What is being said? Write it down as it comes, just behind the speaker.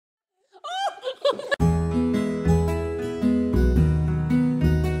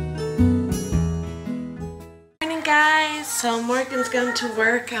So Morgan's gone to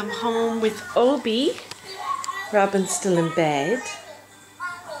work. I'm home with Obi. Robin's still in bed.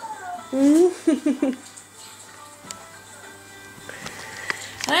 I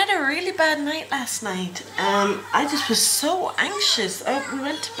had a really bad night last night. I just was so anxious. We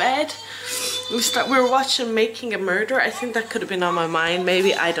went to bed. We were watching Making a Murderer. I think that could have been on my mind.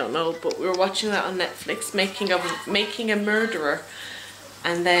 Maybe, I don't know. But we were watching that on Netflix, Making a Murderer.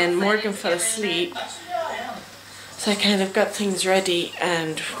 And then Morgan fell asleep. So I kind of got things ready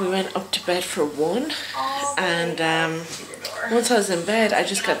and we went up to bed for 1. And once I was in bed, I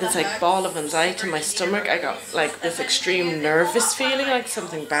just got this like ball of anxiety in my stomach. I got like this extreme nervous feeling like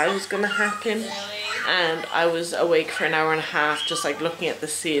something bad was gonna happen. And I was awake for an hour and a half just like looking at the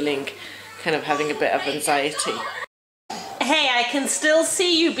ceiling, kind of having a bit of anxiety. Hey, I can still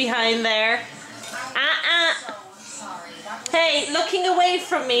see you behind there. Hey, looking away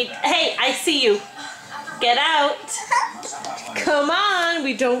from me. Hey, I see you. Get out. Come on,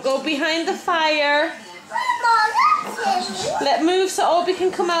 we don't go behind the fire. Let's move so Obi can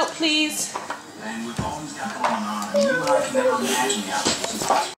come out, please.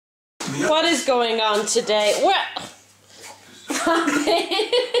 What is going on today? Where are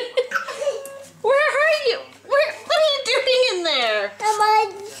you? What are you doing in there?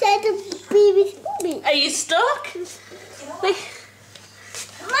 Are you stuck? Like,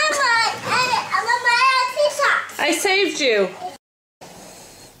 I saved you.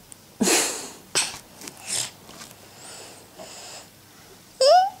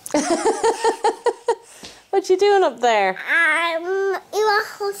 What you doing up there?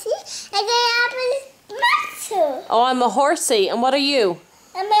 Oh, I'm a horsey. And what are you?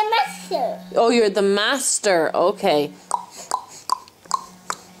 I'm a master. Oh, you're the master. Okay.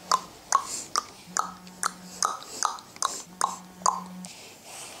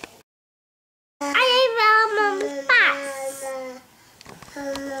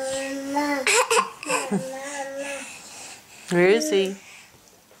 Where is he?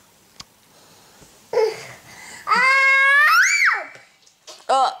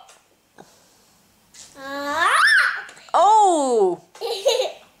 Oh. Oh.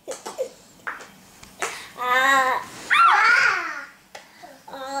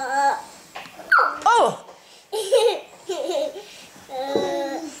 Oh.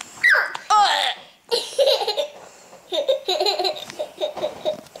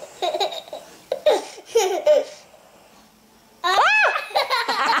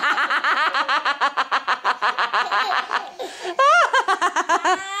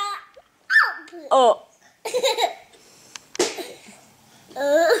 Oh.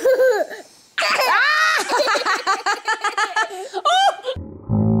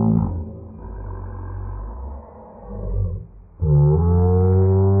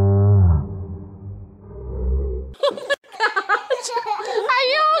 Are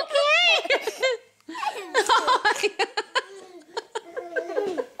you okay?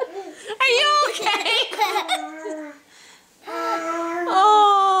 Are you okay?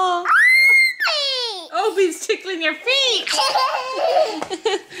 Oh. Obi's tickling your feet.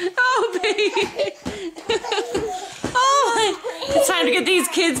 Obi. Oh, it's time to get these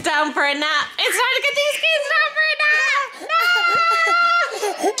kids down for a nap. It's time to get these kids down for a nap. No!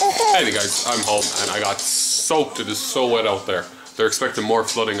 Hey guys, I'm home and I got soaked. It is so wet out there. They're expecting more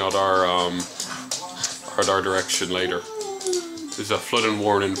flooding at our direction later. There's a flooding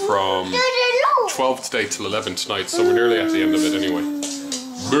warning from 12 today till 11 tonight, so we're nearly at the end of it anyway.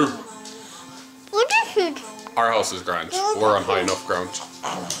 Boo. What is it? Our house is grand. We're on high enough ground.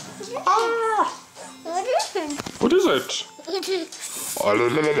 What is it? What is it?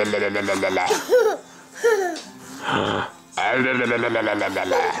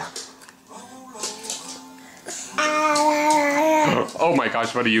 Oh my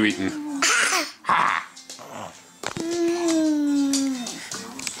gosh, what are you eating?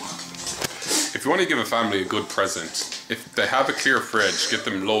 If you want to give a family a good present, if they have a clear fridge, get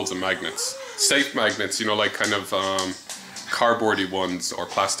them loads of magnets. Safe magnets, you know, like kind of cardboardy ones or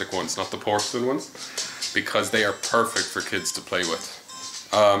plastic ones, not the porcelain ones, because they are perfect for kids to play with.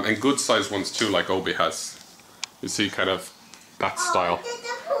 And good sized ones too, like Obi has. You see, kind of that style.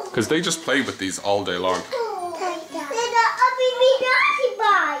 Because they just play with these all day long.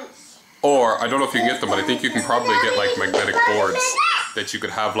 Or, I don't know if you can get them, but I think you can probably get like magnetic boards that you could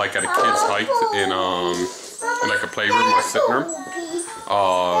have like at a kid's height in like a playroom or sitting room.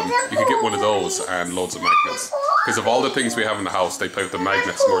 You could get one of those and loads of magnets. Because of all the things we have in the house, they play with the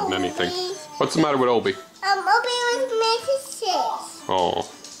magnets more than anything. What's the matter with Obi? Obi was messages. Oh.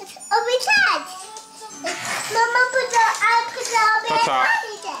 Obi touch. Mama put the Obi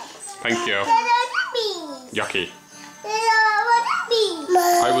Thank you. Yucky.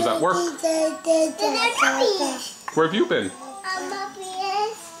 I was at work. Where have you been?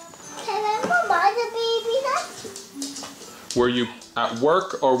 Were you at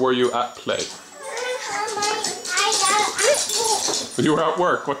work or were you at play? You were at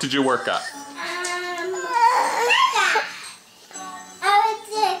work. What did you work at?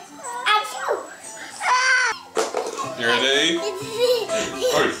 You ready?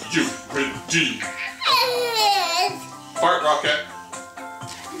 Are you ready? Fart rocket.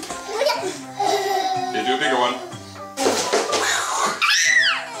 Okay, do a bigger one.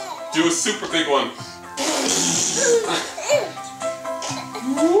 Do a super big one.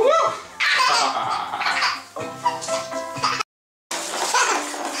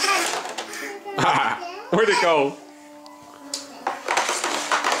 Where'd it go?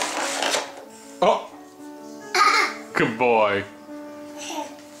 Oh! Good boy.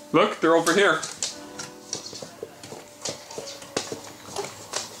 Look, they're over here.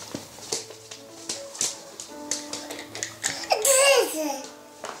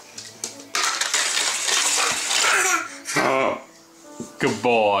 Oh, good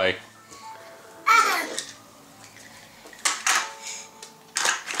boy.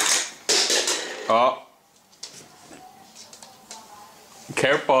 Oh.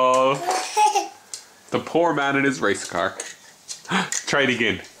 Careful. The poor man in his race car. Try it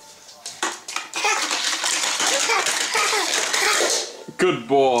again. Good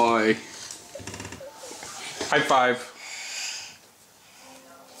boy. High five.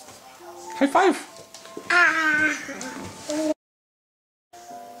 High five.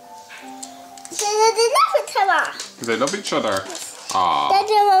 They love each other. Aww.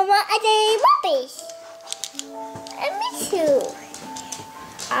 Daddy, Mama, and Daddy, puppies. And me too.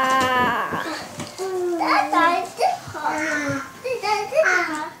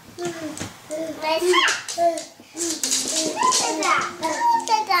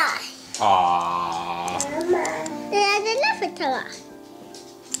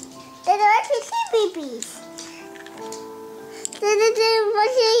 Babies.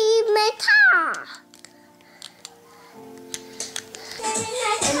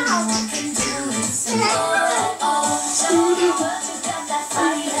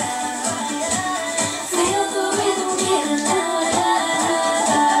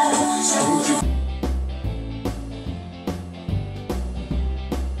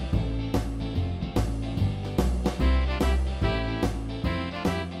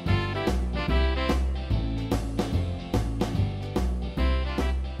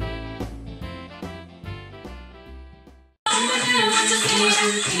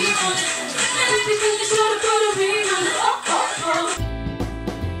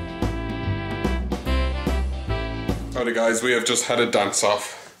 Alright guys, we have just had a dance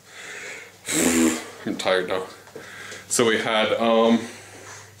off. I'm tired now. So we had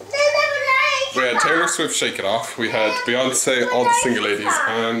Taylor Swift Shake It Off, we had Beyonce, All the Single Ladies,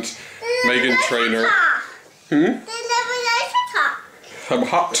 and Meghan Trainor. I'm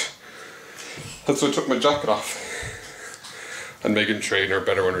hot. That's why I took my jacket off. And Meghan Trainor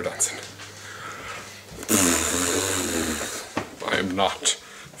better when we're dancing. I am not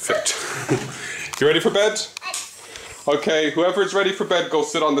fit. You ready for bed? Okay, whoever's ready for bed, go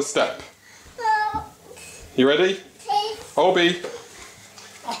sit on the step. You ready? Obi.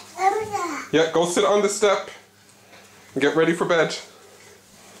 Yeah, go sit on the step and get ready for bed.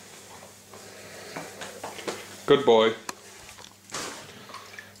 Good boy.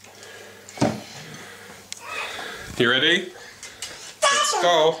 You ready? Let's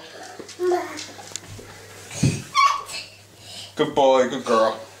go. Good boy, good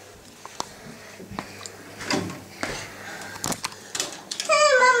girl. Hey,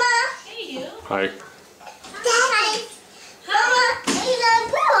 Mama. Hey, you. Hi. Hi. Mama, you look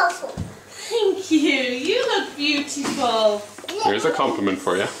beautiful. Thank you. You look beautiful. Here's a compliment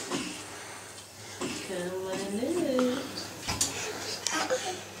for you. Come on in.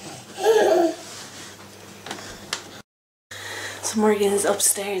 So Morgan is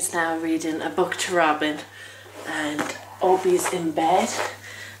upstairs now reading a book to Robin, and Obi's in bed,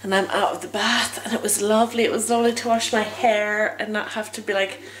 and I'm out of the bath, and it was lovely. It was lovely to wash my hair and not have to be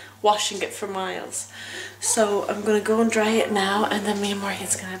like washing it for miles. So I'm gonna go and dry it now, and then me and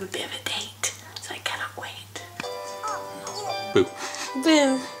Morgan's gonna have a bit of a date. So I cannot wait. Boo.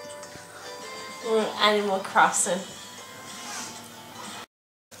 Boo. We're at Animal Crossing.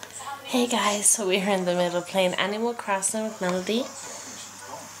 Hey guys, so we're in the middle playing Animal Crossing with Melody.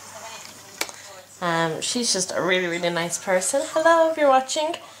 She's just a really, really nice person. Hello, if you're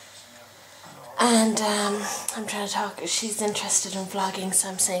watching. And I'm trying to talk. She's interested in vlogging, so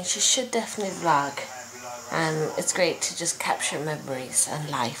I'm saying she should definitely vlog. And it's great to just capture memories and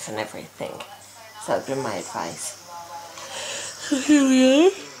life and everything. So that would be my advice. So here we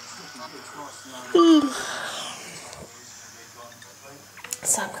are.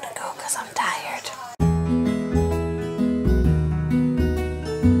 So I'm gonna go because I'm tired.